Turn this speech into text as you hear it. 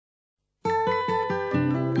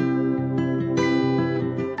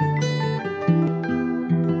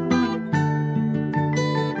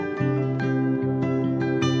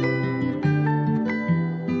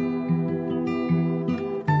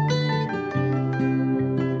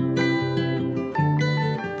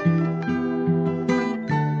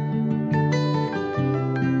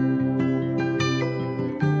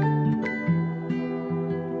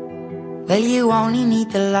Well, you only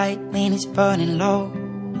need the light when it's burning low.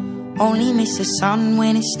 Only miss the sun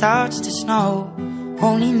when it starts to snow.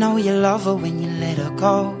 Only know you love her when you let her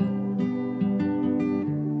go.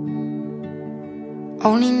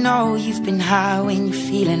 Only know you've been high when you're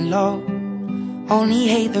feeling low. Only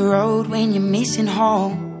hate the road when you're missing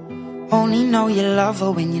home. Only know you love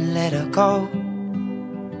her when you let her go.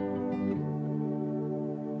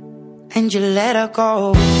 And you let her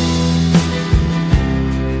go.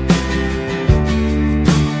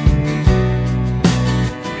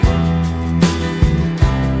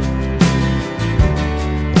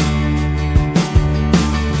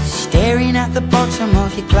 Staring at the bottom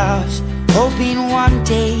of your glass, hoping one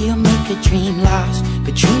day you'll make a dream last.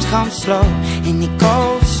 But dreams come slow and they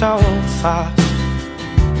go so fast.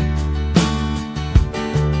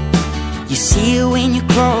 You see it when you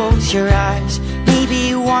close your eyes.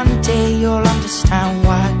 Maybe one day you'll understand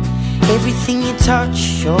why everything you touch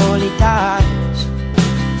surely dies.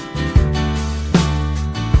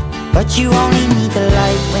 But you only need the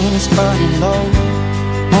light when it's burning low.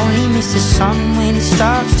 Only miss the sun when it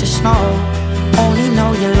starts to snow. Only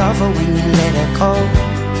know you love her when you let her go.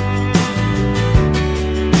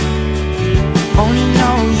 Only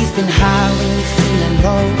know you've been high when you're feeling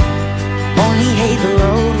low. Only hate the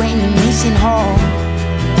road when you're missing home.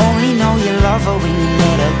 Only know you love her when you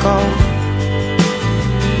let her go.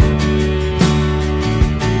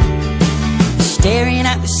 Staring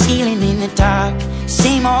at the ceiling in the dark,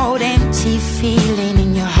 same old empty feeling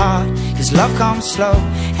in your heart. Cause love comes slow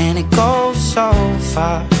and it goes so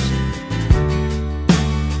fast.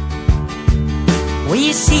 Well,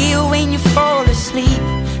 you see it when you fall asleep,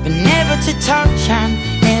 but never to touch and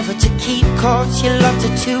never to keep. Cause you loved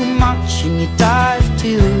her too much and you dive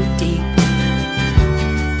too deep.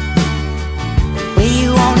 Well, you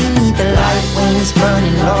only need the light when it's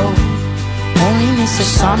burning low. Only miss the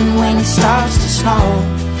sun when it starts to snow.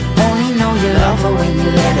 Only know you love her when you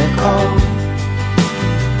let her go.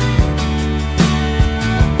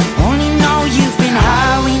 Only know you've been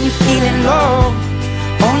high when you're feeling low.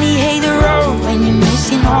 Only hate the road when you're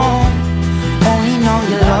missing home. Only know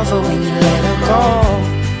you love her when you let her go.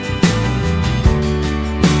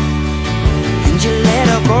 And you let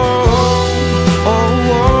her go. Oh,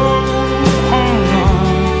 oh, oh, oh.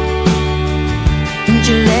 And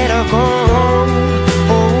you let her go.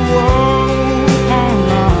 Oh, oh,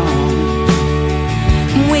 oh, oh.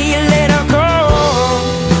 Will you let her go?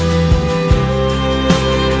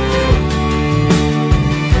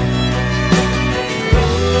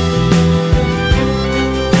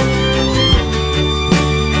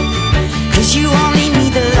 You only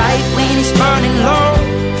need the light when it's burning low.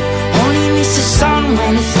 Only miss the sun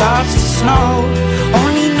when it starts to snow.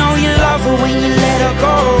 Only know you love her when you let her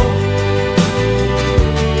go.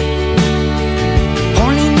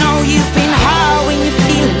 Only know you've been high when you're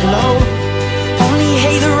feeling low. Only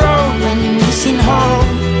hate the road when you're missing home.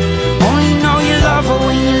 Only know you love her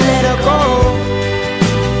when you let her go.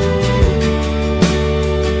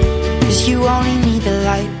 Cause you only need the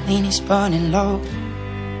light when it's burning low.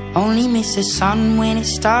 Only miss the sun when it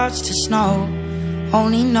starts to snow.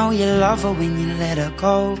 Only know you love her when you let her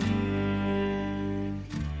go.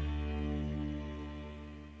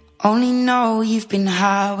 Only know you've been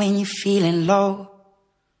high when you're feeling low.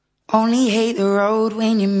 Only hate the road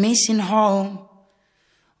when you're missing home.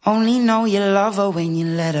 Only know you love her when you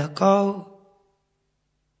let her go.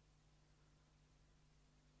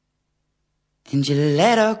 And you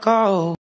let her go.